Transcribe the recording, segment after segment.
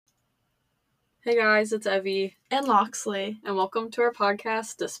Hey guys, it's Evie and Lockslea. and welcome to our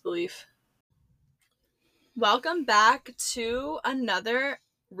podcast, Disbelief. Welcome back to another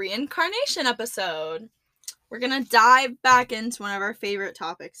reincarnation episode. We're gonna dive back into one of our favorite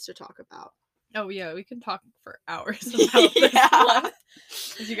topics to talk about. Oh yeah, we can talk for hours about this one,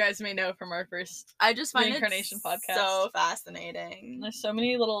 as you guys may know from our first I just find reincarnation it podcast. So fascinating. There's so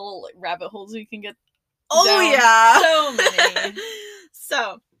many little rabbit holes you can get. So many.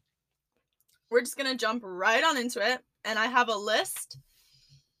 So we're just gonna jump right on into it, and I have a list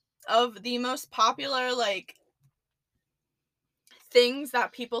of the most popular things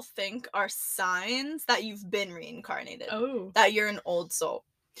that people think are signs that you've been reincarnated. Oh. That you're an old soul.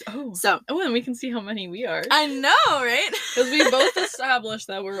 Oh. So. Oh, and we can see how many we are. I know, right? Because we both established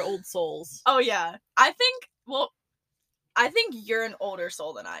that we're old souls. Oh, yeah. I think you're an older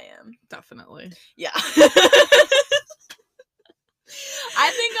soul than I am. Definitely. Yeah. I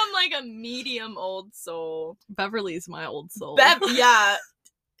think I'm like a medium old soul. Beverly's my old soul. Yeah.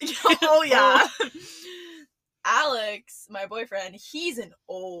 Oh, yeah. Alex, my boyfriend, he's an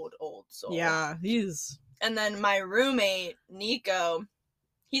old soul. Yeah, he's... And then my roommate, Nico,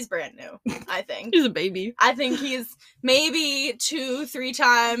 he's brand new, I think. He's a baby. I think he's maybe 2-3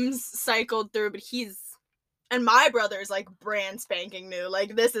 times cycled through, but and my brother's like brand spanking new.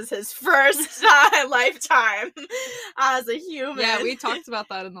 Like, this is his first lifetime as a human. Yeah, we talked about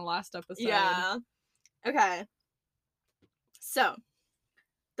that in the last episode. Yeah. Okay. So,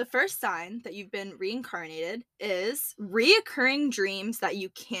 the first sign that you've been reincarnated is reoccurring dreams that you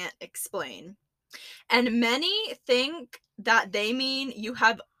can't explain. And many think that they mean you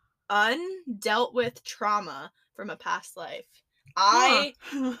have undealt with trauma from a past life. I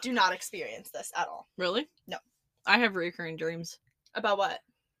do not experience this at all. Really? No. I have recurring dreams. About what?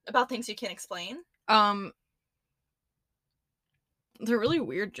 About things you can't explain? They're really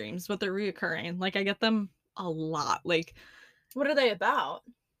weird dreams, but they're reoccurring. Like, I get them a lot. Like, what are they about?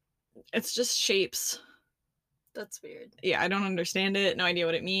 It's just shapes. That's weird. Yeah, I don't understand it. No idea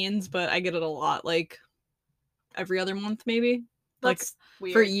what it means, but I get it a lot. Like, every other month, maybe. That's like,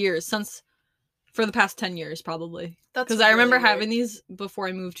 weird. For years. For the past 10 years, probably. That's because I remember having these before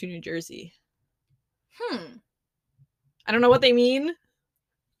I moved to New Jersey. I don't know what they mean,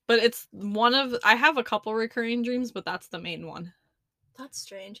 but it's I have a couple recurring dreams, but that's the main one. That's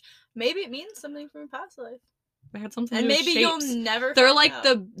strange. Maybe it means something from a past life. I had something and to do with maybe shapes. You'll never They're like out.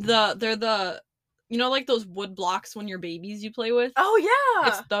 they're the you know, like those wood blocks when you're babies you play with? Oh, yeah!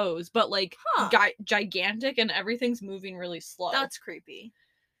 It's those, but like gigantic and everything's moving really slow. That's creepy.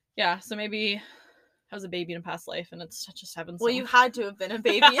 Yeah, so maybe I was a baby in a past life and it's just having Well, you had to have been a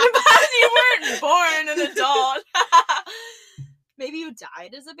baby in a past. You weren't born an adult. Maybe you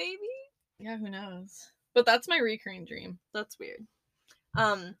died as a baby? Yeah, who knows? But that's my recurring dream. That's weird.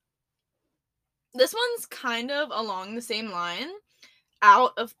 This one's kind of along the same line.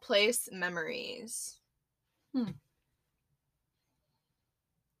 Out of place memories.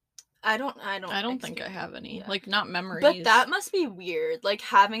 I don't think I have any. Yeah. Like, not memories. But that must be weird. Like,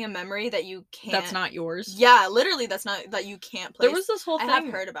 having a memory that you can't... That's not yours. Yeah, literally, that you can't place. There was this whole thing... I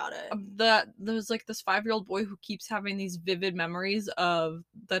have heard about it. There's, like, this 5-year-old boy who keeps having these vivid memories of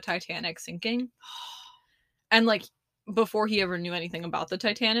the Titanic sinking. And, like, before he ever knew anything about the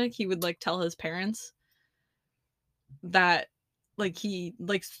Titanic, he would, like, tell his parents that... like, he...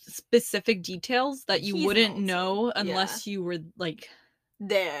 like, specific details that you wouldn't know unless you were, like...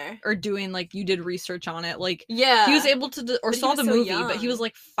 there or doing like you did research on it. Like, yeah, he was able to or saw the movie, young. But he was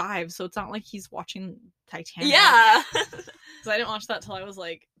like 5, so it's not like he's watching Titanic. Yeah. So I didn't watch that till I was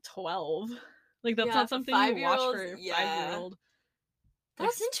like 12. Like, that's not something you watch for a 5-year-old.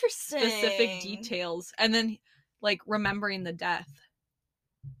 That's interesting. Specific details. And then like remembering the death.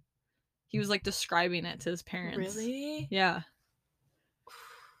 He was like describing it to his parents. Really? Yeah.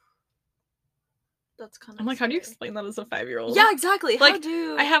 That's kind of I'm like, how do you explain that as a 5-year-old? Yeah, exactly. Like,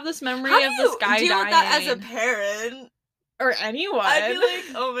 I have this memory of this guy dying. How do you deal with that as a parent? Or anyone. I'd be like,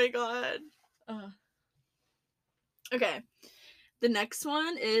 oh my god. Okay. The next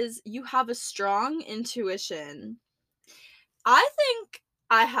one is you have a strong intuition. I think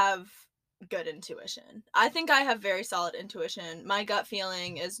I have good intuition. I think I have very solid intuition. My gut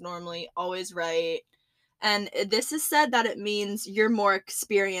feeling is normally always right. And this is said that it means you're more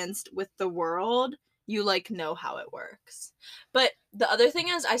experienced with the world. You, like, know how it works. But the other thing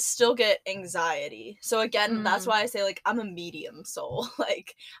is I still get anxiety. So, again, that's why I say, like, I'm a medium soul.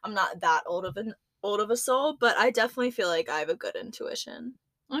 Like, I'm not that old of a soul, but I definitely feel like I have a good intuition.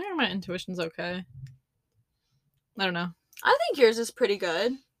 I think my intuition's okay. I don't know. I think yours is pretty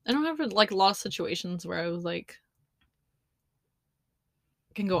good. I don't have, like, a lot of situations where I was, like...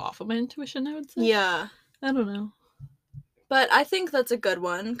 can go off of my intuition, I would say. Yeah. I don't know. But I think that's a good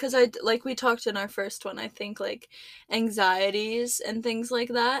one, because like we talked in our first one, I think like anxieties and things like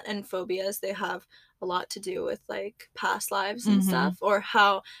that and phobias, they have a lot to do with like past lives and stuff, or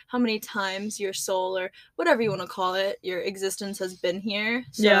how many times your soul, or whatever you want to call it, your existence has been here.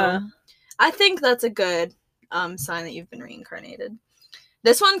 So Yeah. I think that's a good sign that you've been reincarnated.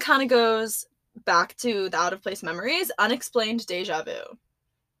 This one kind of goes back to the out of place memories, unexplained deja vu.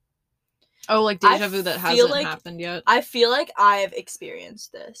 Oh, like deja vu that hasn't happened yet. I feel like I've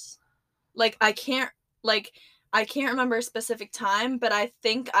experienced this. Like I can't remember a specific time, but I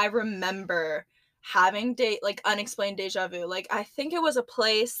think I remember having unexplained deja vu. Like I think it was a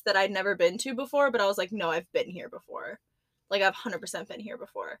place that I'd never been to before, but I was like, no, I've been here before. Like I've 100% been here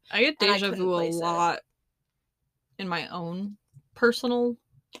before. I get deja vu a lot in my own personal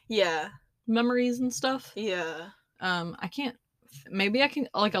memories and stuff. Yeah. I can't. Maybe I can.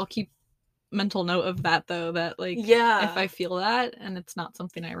 Like I'll keep mental note of that though. That like if I feel that and it's not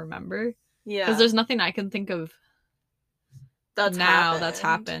something I remember. Yeah. Because there's nothing I can think of. That's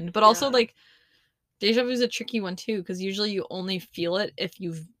happened. But also like deja vu is a tricky one too, because usually you only feel it if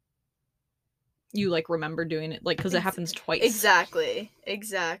you like remember doing it, like because it happens twice. Exactly.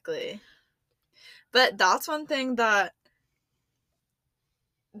 But that's one thing that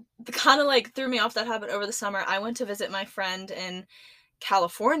kind of like threw me off that happened over the summer. I went to visit my friend in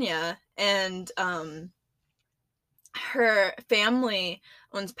California, and her family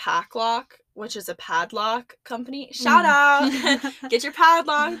owns Packlock, which is a padlock company. Shout out! Get your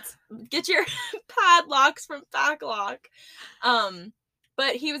padlocks from Packlock.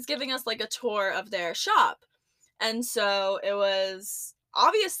 But he was giving us like a tour of their shop, and so it was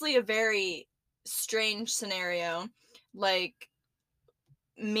obviously a very strange scenario. Like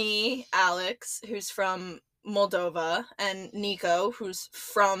me, Alex, who's from Moldova, and Nico, who's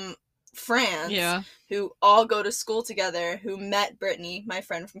from France, who all go to school together, who met Brittany, my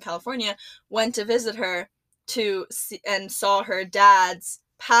friend from California, went to visit her to see, and saw her dad's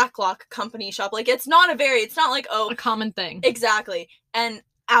Packlock company shop. Like it's not like a common thing. Exactly. And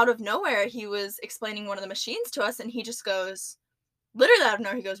out of nowhere, he was explaining one of the machines to us, and he just goes, literally out of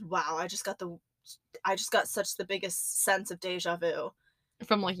nowhere, he goes, "Wow, I just got such the biggest sense of deja vu."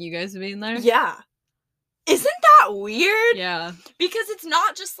 From like you guys being there? Yeah. Isn't that weird? Yeah. Because it's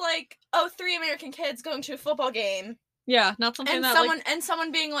not just like, oh, 3 American kids going to a football game. Yeah, not something and that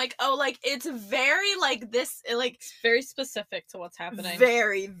someone being like, oh, like it's very like this, like it's very specific to what's happening.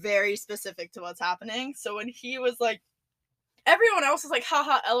 Very, very specific to what's happening. So when he was like, everyone else was like,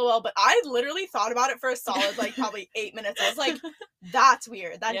 haha, LOL, but I literally thought about it for a solid like probably 8 minutes. I was like, that's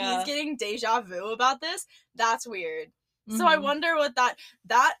weird. That he's getting deja vu about this. That's weird. So I wonder what that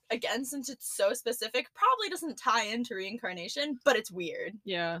again, since it's so specific, probably doesn't tie into reincarnation, but it's weird.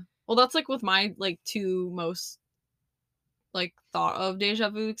 Yeah. Well, that's like with my like two most like thought of deja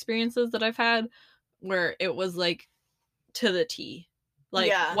vu experiences that I've had, where it was like to the T.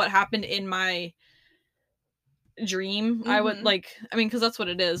 Like what happened in my dream, I would like, I mean, because that's what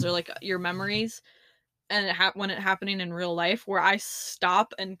it is, or like your memories, and when it happening in real life, where I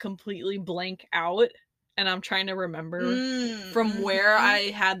stop and completely blank out. And I'm trying to remember from where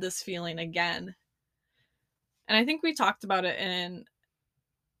I had this feeling again. And I think we talked about it in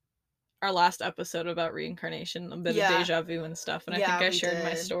our last episode about reincarnation, a bit of deja vu and stuff. And I think I shared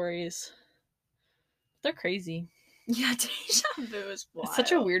my stories. They're crazy. Yeah, deja vu is wild. It's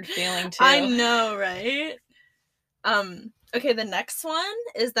such a weird feeling, too. I know, right? Okay, the next one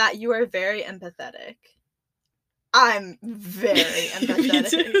is that you are very empathetic. I'm very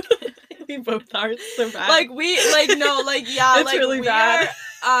empathetic. We both are so bad. Like it's really we bad.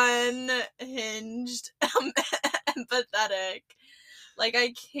 Are unhinged, empathetic. Like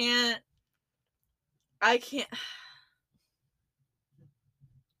I can't.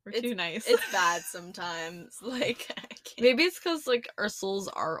 We're too nice. It's bad sometimes. Like I can't. Maybe it's because like our souls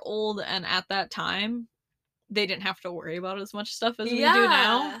are old, and at that time, they didn't have to worry about as much stuff as we do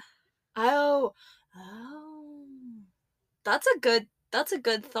now. Oh. That's a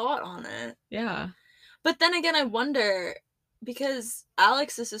good thought on it. Yeah. But then again, I wonder, because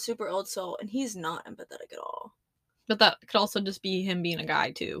Alex is a super old soul and he's not empathetic at all. But that could also just be him being a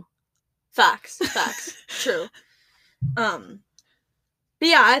guy too. Facts. True. But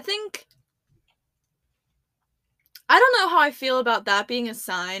yeah, I think, I don't know how I feel about that being a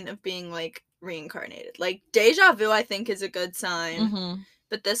sign of being like reincarnated. Like deja vu, I think is a good sign.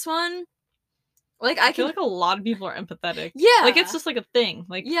 But this one, like I feel like a lot of people are empathetic. Yeah. Like it's just like a thing.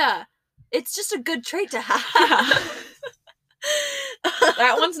 Like yeah. It's just a good trait to have.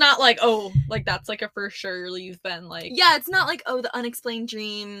 That one's not like, oh, like that's like a for sure you've been like. Yeah, it's not like, oh, the unexplained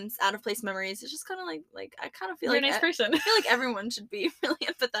dreams, out of place memories. It's just kind of like I kind of feel you're like a nice person. I feel like everyone should be really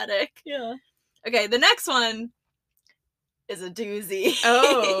empathetic. Yeah. Okay, the next one is a doozy.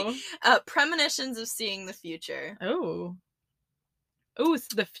 Oh. Premonitions of seeing the future. Oh. Oh, it's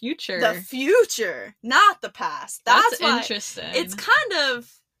the future. The future, not the past. That's why interesting. it's kind of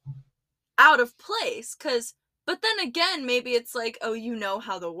out of place, but then again, maybe it's like, oh, you know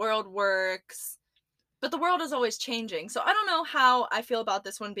how the world works. But the world is always changing. So I don't know how I feel about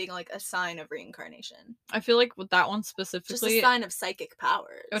this one being like a sign of reincarnation. I feel like with that one specifically, just a sign of psychic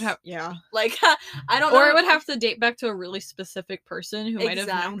powers. It would have, yeah. Like, I don't know. Or it would have to date back to a really specific person who might have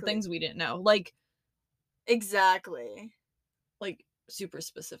known Exactly. things we didn't know. Like, exactly. Like, super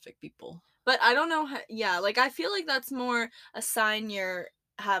specific people. But I don't know how, yeah, like, I feel like that's more a sign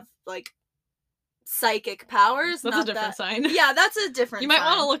have, like, psychic powers. That's not a different sign. Yeah, that's a different You might sign.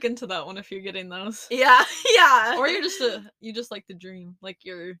 want to look into that one if you're getting those. Yeah, yeah. Or you just like to dream. Like,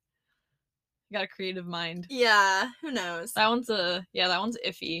 you got a creative mind. Yeah, who knows? That one's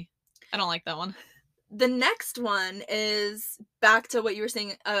iffy. I don't like that one. The next one is back to what you were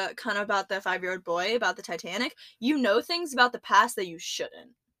saying, kind of about the 5-year-old boy, about the Titanic. You know things about the past that you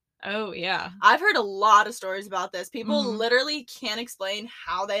shouldn't. Oh, yeah. I've heard a lot of stories about this. People Mhm. literally can't explain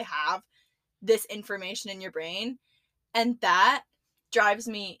how they have this information in your brain. And that drives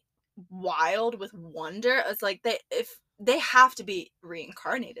me wild with wonder. It's like if they have to be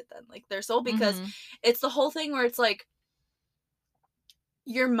reincarnated then, like their soul, because it's the whole thing where it's like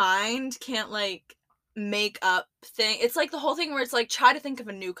your mind can't like make up thing. It's like the whole thing where it's like, try to think of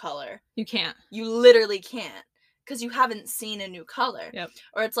a new color. You can't. You literally can't, because you haven't seen a new color. Yep.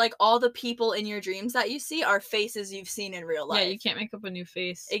 Or it's like all the people in your dreams that you see are faces you've seen in real life. Yeah, you can't make up a new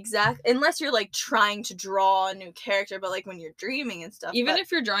face. Exactly. Unless you're like trying to draw a new character, but like when you're dreaming and stuff. Even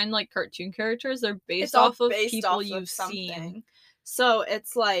if you're drawing like cartoon characters, they're based off of people you've seen. So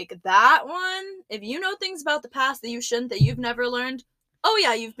it's like that one, if you know things about the past that you shouldn't, that you've never learned, oh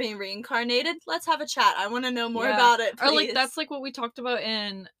yeah, you've been reincarnated. Let's have a chat. I want to know more about it, please. Or like that's like what we talked about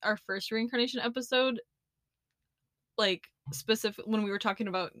in our first reincarnation episode. Like specific when we were talking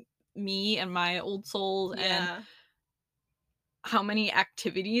about me and my old souls and how many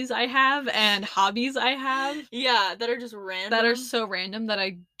activities I have and hobbies I have. Yeah, that are just random. That are so random that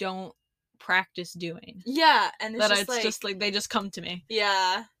I don't practice doing. Yeah, and it's just like they just come to me.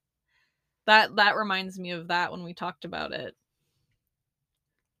 Yeah. That reminds me of that when we talked about it.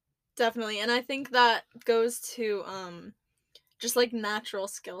 Definitely. And I think that goes to just like natural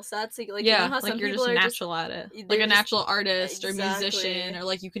skill sets. Like yeah, you know how like some you're people just are natural at it. Like a natural artist or musician, or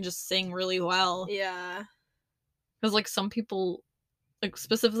like you can just sing really well. Yeah. Because like some people, like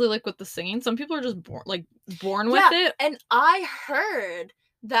specifically like with the singing, some people are just born with it. And I heard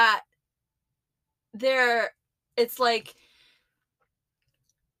that it's like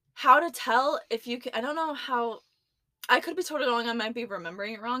how to tell if you can. I don't know how. I could be totally wrong. I might be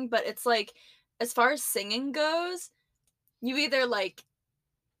remembering it wrong, but it's like as far as singing goes, you either like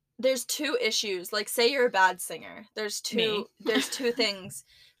there's two issues. Like say you're a bad singer. There's two things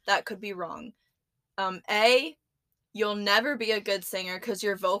that could be wrong. A, you'll never be a good singer because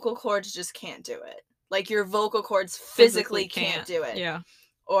your vocal cords just can't do it. Like your vocal cords physically can't do it. Yeah.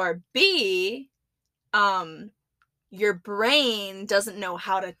 Or B, your brain doesn't know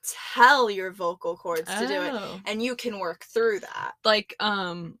how to tell your vocal cords to do it, and you can work through that. Like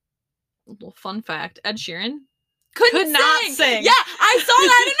little fun fact, Ed Sheeran could not sing. Yeah, I saw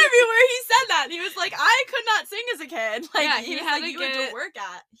that interview where he said that. He was like, I could not sing as a kid. Like, yeah, he had to work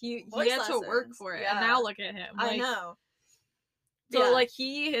at. He had to work for it. Yeah. And now look at him. Like, I know. So like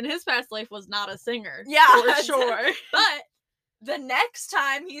he in his past life was not a singer. Yeah, for sure. But the next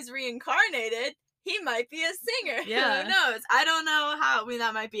time he's reincarnated, he might be a singer. Yeah. Who knows? I don't know how. I mean,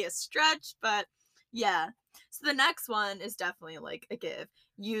 that might be a stretch, but yeah. So the next one is definitely like a give.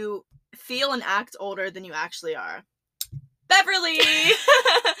 You feel and act older than you actually are. Beverly!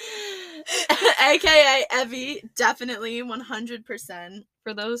 AKA Evie. Definitely 100%.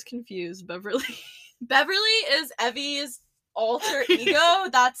 For those confused, Beverly. Beverly is Evie's alter ego.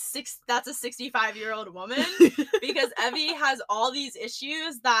 That's a 65-year-old woman, because Evie has all these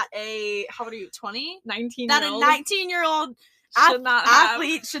issues that how old are you, 20? 19 that a 19-year-old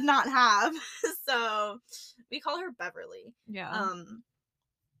athlete should not have. So we call her Beverly. Yeah.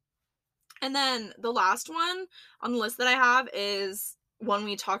 And then the last one on the list that I have is one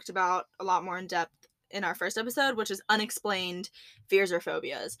we talked about a lot more in depth in our first episode, which is unexplained fears or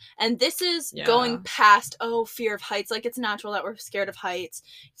phobias. And this is going past, fear of heights. Like, it's natural that we're scared of heights.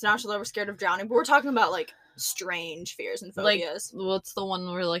 It's natural that we're scared of drowning. But we're talking about, like, strange fears and Like, phobias. what's the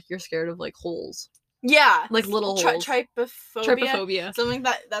one where, like, you're scared of, like, holes? Yeah. Like, little holes. Trypophobia. Something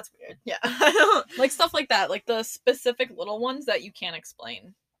that's weird. Yeah. Like, stuff like that. Like, the specific little ones that you can't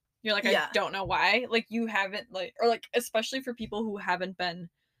explain. You're like, I don't know why. Like, you haven't, like, or, like, especially for people who haven't been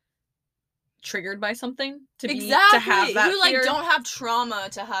triggered by something to have that you, like, fear. don't have trauma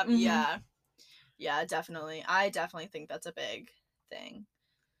to have, Mhm. Yeah, definitely. I definitely think that's a big thing.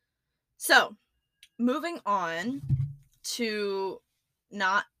 So, moving on to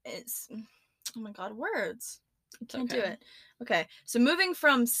oh my god, words. I can't do it. Okay, so moving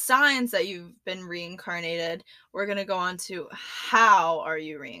from signs that you've been reincarnated, we're gonna go on to how are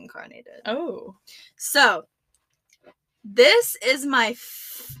you reincarnated. Oh. So, this is my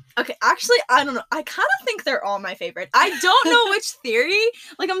okay, actually, I don't know. I kind of think they're all my favorite. I don't know which theory.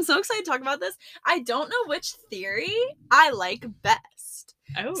 Like, I'm so excited to talk about this. I don't know which theory I like best.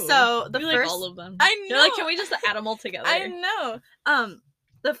 Oh. So, the first... like all of them. I know. You're like, can we just add them all together? I know.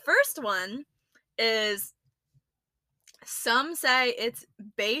 The first one is... Some say it's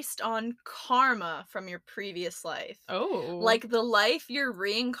based on karma from your previous life. Oh. Like, the life you're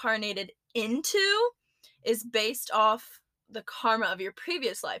reincarnated into is based off the karma of your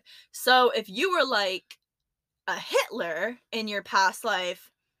previous life. So if you were like a Hitler in your past life,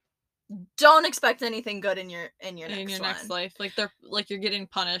 don't expect anything good in your next life. Like, they're like, you're getting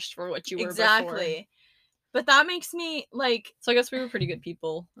punished for what you were exactly before. But that makes me like... So I guess we were pretty good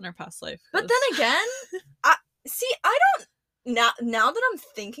people in our past life. But then again, I don't... Now that I'm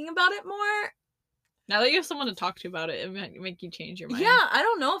thinking about it more, now that you have someone to talk to about it, it might make you change your mind. Yeah, I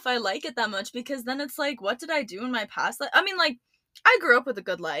don't know if I like it that much, because then it's like, what did I do in my past life? I mean, like, I grew up with a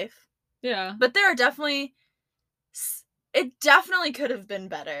good life. Yeah. But there are definitely... It definitely could have been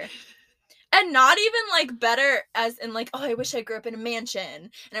better. And not even, like, better as in, like, oh, I wish I grew up in a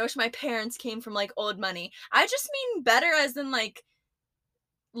mansion, and I wish my parents came from, like, old money. I just mean better as in, like,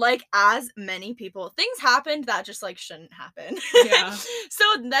 as many people, things happened that just, like, shouldn't happen. Yeah. So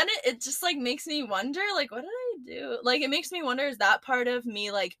then it just, like, makes me wonder, like, what did I do? Like, it makes me wonder, is that part of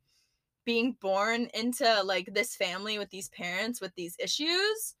me, like, being born into, like, this family with these parents with these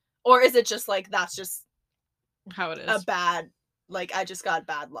issues? Or is it just, like, that's just how it is? A bad, like, I just got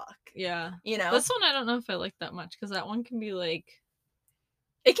bad luck. Yeah. You know? This one I don't know if I like that much, because that one can be, like...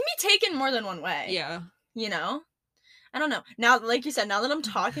 It can be taken more than one way. Yeah. You know? I don't know. Now, like you said, now that I'm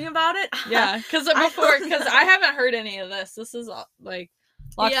talking about it... Yeah, because I haven't heard any of this. This is, like...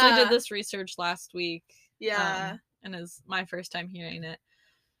 Locksley did this research last week. Yeah. And is my first time hearing it.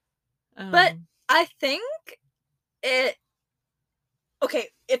 But I think it... Okay,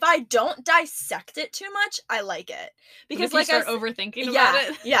 if I don't dissect it too much, I like it. Because, like, I start overthinking about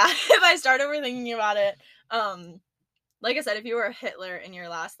it? Yeah, if I start overthinking about it, like I said, if you were a Hitler in your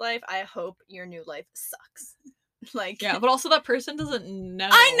last life, I hope your new life sucks. Like... Yeah, but also that person doesn't know.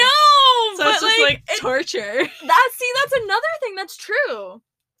 I know! So it's just, like, torture. That's another thing that's true.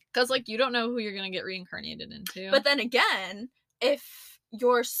 Because, like, you don't know who you're gonna get reincarnated into. But then again, if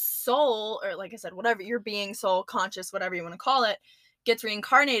your soul, or like I said, whatever, your being, soul, conscious, whatever you want to call it, gets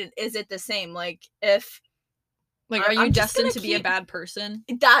reincarnated, is it the same? Like, if... Like, are you destined to be a bad person?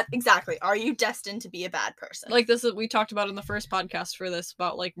 That, exactly. Are you destined to be a bad person? Like, this is... We talked about in the first podcast for this,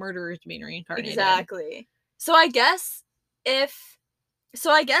 about, like, murderers being reincarnated. Exactly. So I guess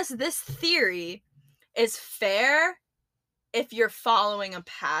this theory is fair if you're following a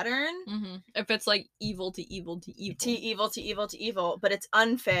pattern. Mm-hmm. If it's, like, evil to evil to evil. To evil to evil to evil. But it's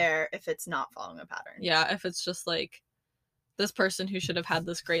unfair if it's not following a pattern. Yeah, if it's just, like, this person who should have had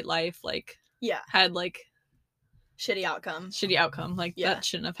this great life, like... Yeah. Had, like... Shitty outcome. Like, that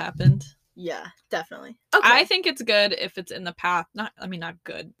shouldn't have happened. Yeah, definitely. Okay. I think it's good if it's in the path. Not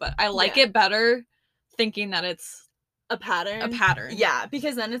good, but I like it better thinking that it's... A pattern? Yeah,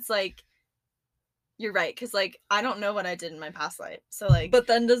 because then it's like... You're right, because, like, I don't know what I did in my past life. So, like... But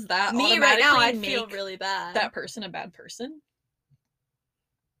then does that me right now, I feel really bad. That person a bad person?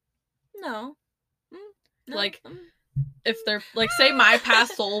 No. Like, if they're... Like, say my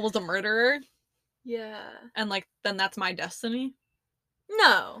past soul was a murderer. Yeah. And, like, then that's my destiny?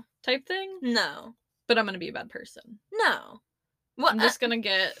 No. Type thing? No. But I'm gonna be a bad person. No. What? I'm just gonna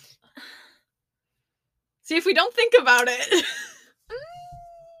get... See, if we don't think about it...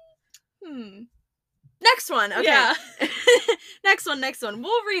 Next one. Okay. Yeah. Next one.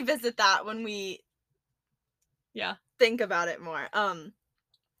 We'll revisit that when we think about it more.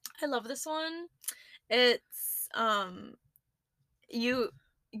 I love this one. It's you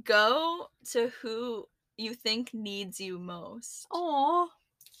go to who you think needs you most. Aww.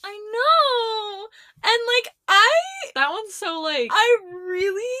 I know. And, like, that one's so, like... I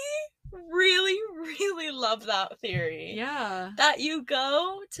really really, really love that theory. Yeah. That you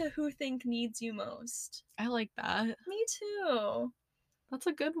go to who think needs you most. I like that. Me too. That's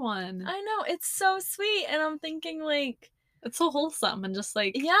a good one. I know, it's so sweet, and I'm thinking, like, It's so wholesome and just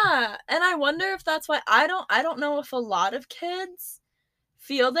like yeah, and I wonder if that's why I don't know if a lot of kids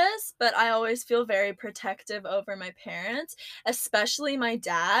feel this, but I always feel very protective over my parents, especially my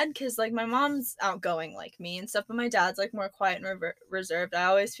dad, because like my mom's outgoing like me and stuff, but my dad's like more quiet and reserved. I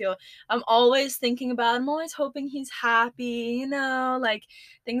always feel I'm always thinking about him, I'm always hoping he's happy, you know, like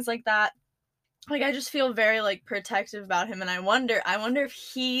things like that. Like I just feel very like protective about him, and I wonder if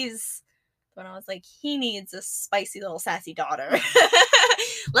he's when I was like, he needs a spicy little sassy daughter.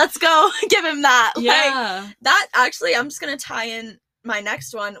 Let's go give him that. yeah. Like, that actually, I'm just gonna tie in my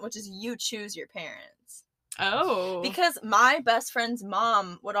next one, which is you choose your parents. Oh. Because my best friend's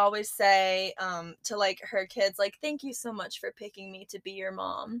mom would always say to like her kids, like, thank you so much for picking me to be your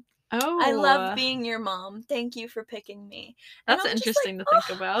mom. Oh. I love being your mom. Thank you for picking me. That's interesting to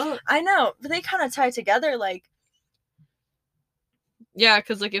think about. I know, but they kind of tie together, like. Yeah,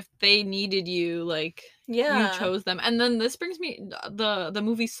 because like if they needed you, like you chose them. And then this brings me the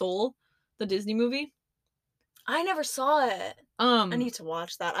movie Soul, the Disney movie. I never saw it. I need to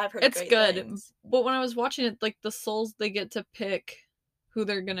watch that. I've heard it's great good. things. But when I was watching it, like the souls, they get to pick who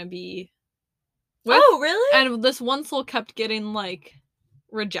they're gonna be with. Oh, really? And this one soul kept getting like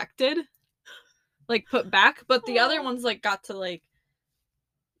rejected, like put back, but the other ones like got to like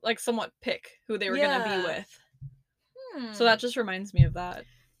somewhat pick who they were gonna be with. So that just reminds me of that.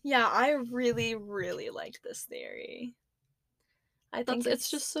 Yeah, I really, really liked this theory. I think it's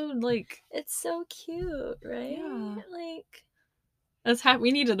just so like it's so cute, right? Yeah. Like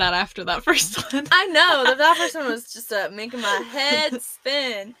we needed that after that first one. I know that first one was just making my head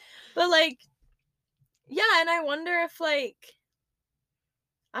spin, but like, yeah, and I wonder if like,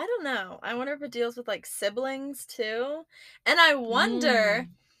 I don't know. I wonder if it deals with like siblings too, and I wonder.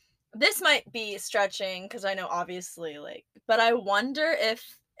 This might be stretching because I know obviously like, but I wonder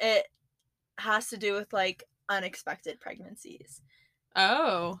if it has to do with like unexpected pregnancies.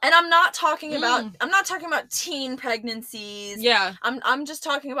 Oh. And I'm not talking about teen pregnancies. Yeah. I'm just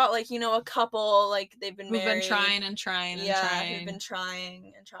talking about like, you know, a couple like they've been married. Who've been trying and trying and trying. Who've been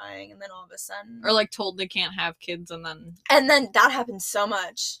trying and trying, and then all of a sudden, or like told they can't have kids, and then that happens so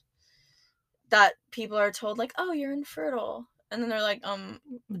much that people are told like, oh, you're infertile. And then they're like,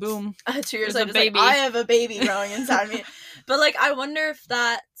 boom. 2 years later, like, I have a baby growing inside me. But like, I wonder if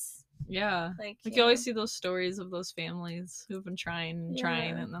that's like you always see those stories of those families who've been trying and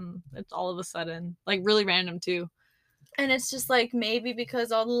trying, and then it's all of a sudden like really random too. And it's just like maybe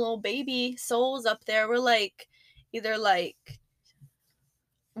because all the little baby souls up there were like either like,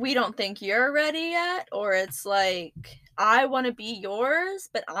 we don't think you're ready yet, or it's like, I want to be yours,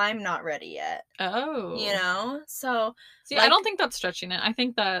 but I'm not ready yet. Oh. You know? So see, like, I don't think that's stretching it. I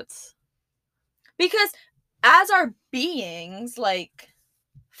think that's because as our beings, like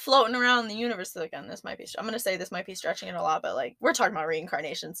floating around the universe, again, I'm gonna say this might be stretching it a lot, but like we're talking about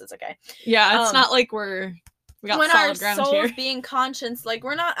reincarnation, so it's okay. Yeah, it's not like we got when solid our ground souls here. Being conscious, like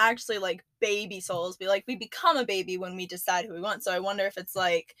we're not actually like baby souls, we become a baby when we decide who we want. So I wonder if it's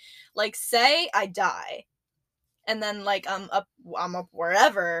like say I die, and then like I'm up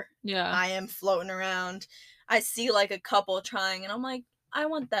wherever I am floating around, I see like a couple trying, and I'm like, I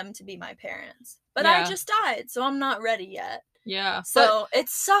want them to be my parents, but I just died, so I'm not ready yet. Yeah. So it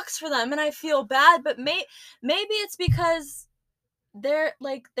sucks for them, and I feel bad, but maybe it's because their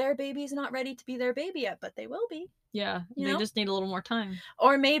baby's not ready to be their baby yet, but they will be. Yeah, they just need a little more time.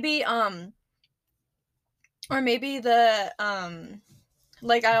 Or maybe the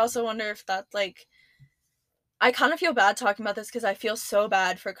like, I also wonder if that's like, I kind of feel bad talking about this because I feel so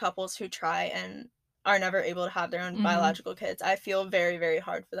bad for couples who try and are never able to have their own biological kids. I feel very, very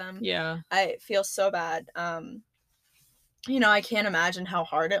hard for them. Yeah. I feel so bad. You know, I can't imagine how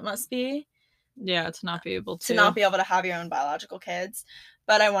hard it must be. Yeah, to not be able to have your own biological kids.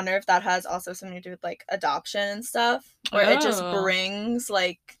 But I wonder if that has also something to do with like adoption and stuff, or it just brings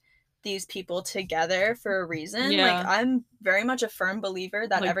like these people together for a reason. Yeah. Like, I'm very much a firm believer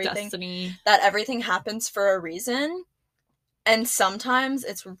that like everything happens for a reason, and sometimes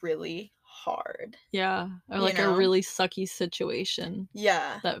it's really hard. Yeah, or like a really sucky situation.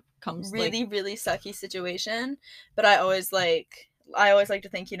 Yeah, that comes really, really sucky situation. But I always like to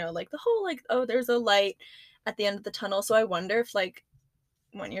think, you know, like the whole like, oh, there's a light at the end of the tunnel. So I wonder if like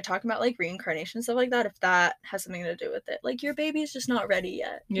when you're talking about like reincarnation and stuff like that, if that has something to do with it, like your baby's just not ready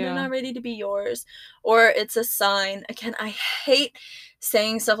yet. Yeah. They're not ready to be yours, or it's a sign. Again, I hate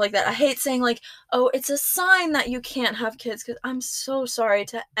saying stuff like that. I hate saying like, oh, it's a sign that you can't have kids, because I'm so sorry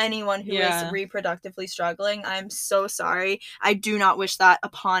to anyone who is reproductively struggling. I'm so sorry. I do not wish that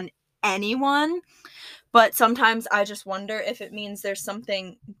upon anyone. But sometimes I just wonder if it means there's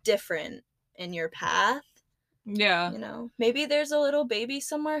something different in your path. Yeah. You know, maybe there's a little baby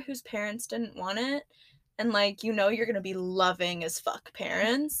somewhere whose parents didn't want it, and like, you know, you're gonna be loving as fuck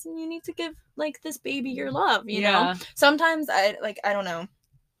parents, and you need to give like this baby your love, you know? Sometimes I don't know.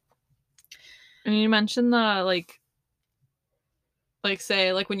 And you mentioned the like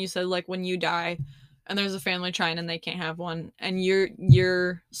say, like when you said like when you die and there's a family trying and they can't have one and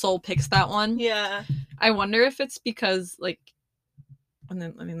your soul picks that one. Yeah. I wonder if it's because like, and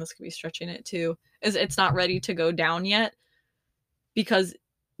then I mean this could be stretching it too, is it's not ready to go down yet because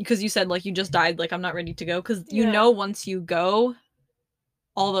you said like you just died, like I'm not ready to go, because you know once you go,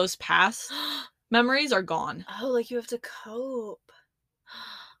 all those past memories are gone. Oh, like you have to cope.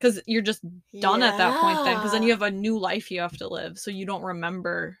 Because you're just done at that point then, because then you have a new life you have to live, so you don't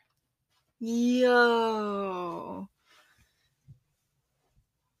remember. Yo.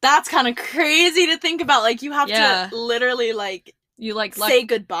 That's kind of crazy to think about. Like, you have to literally, like, you like say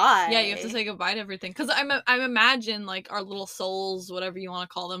goodbye. Yeah, you have to say goodbye to everything. Because I'm imagine like our little souls, whatever you want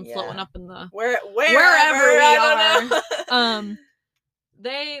to call them, floating up in the wherever we are.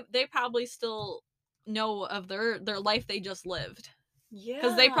 They probably still know of their life they just lived. Yeah.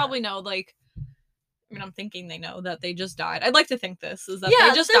 Because they probably know, like, I mean, I'm thinking they know that they just died. I'd like to think this is that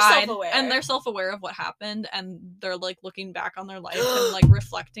they just died self-aware. And they're self-aware of what happened, and they're like looking back on their life and like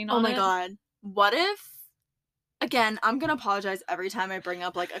reflecting on it. Oh my god. What if, again, I'm gonna apologize every time I bring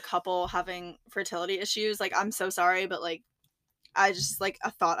up like a couple having fertility issues. Like, I'm so sorry, but like, I just, like,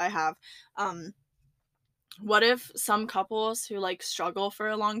 a thought I have. What if some couples who like struggle for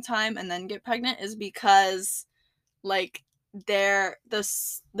a long time and then get pregnant is because like they're the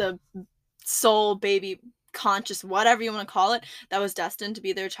soul baby, conscious, whatever you want to call it, that was destined to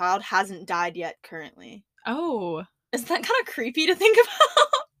be their child hasn't died yet currently. Oh. Isn't that kind of creepy to think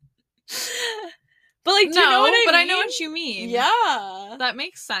about? But like, do you know what I mean? But I know what you mean. Yeah. That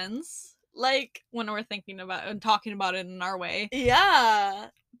makes sense. Like, when we're thinking about and talking about it in our way. Yeah.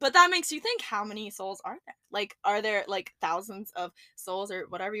 But that makes you think, how many souls are there? Like, are there like thousands of souls or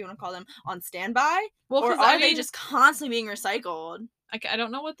whatever you want to call them on standby? Well, or are they just constantly being recycled? Like, I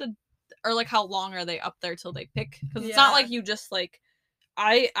don't know what or like how long are they up there till they pick? Because it's not like you just like,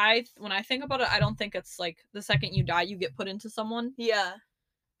 I when I think about it, I don't think it's like the second you die you get put into someone. Yeah.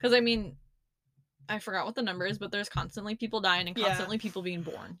 Because I mean, I forgot what the number is, but there's constantly people dying and constantly people being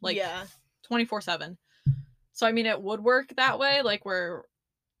born. Like 24/7. So I mean, it would work that way, like where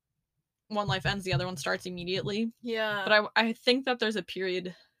one life ends, the other one starts immediately. Yeah. But I think that there's a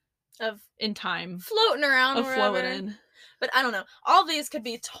period of in time floating around, of floating. But I don't know. All these could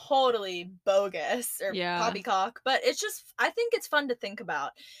be totally bogus or poppycock, but it's just, I think it's fun to think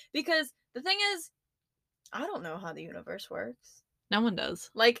about, because the thing is, I don't know how the universe works. No one does.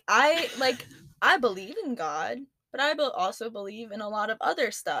 Like, I believe in God, but I also believe in a lot of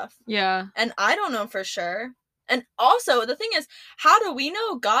other stuff. Yeah. And I don't know for sure. And also, the thing is, how do we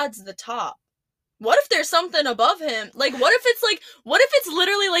know God's the top? What if there's something above him? Like, what if it's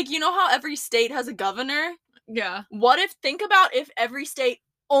literally like, you know how every state has a governor? Yeah. Think about if every state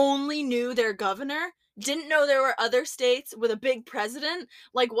only knew their governor, didn't know there were other states with a big president?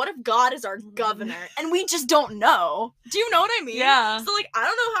 Like, what if God is our governor and we just don't know? Do you know what I mean? Yeah. So, like, I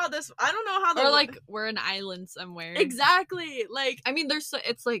don't know how or like we're an island somewhere. Exactly. Like, I mean,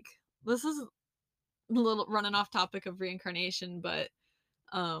 it's like, this is a little running off topic of reincarnation, but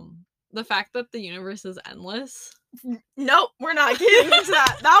the fact that the universe is endless. Nope, we're not getting into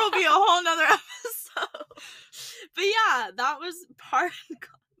that. That will be a whole nother episode. But yeah, that was part.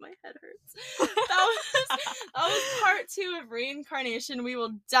 God, my head hurts. That was part 2 of reincarnation. We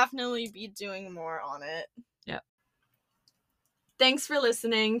will definitely be doing more on it. Yep. Thanks for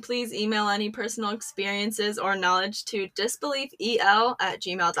listening. Please email any personal experiences or knowledge to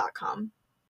disbeliefel@gmail.com.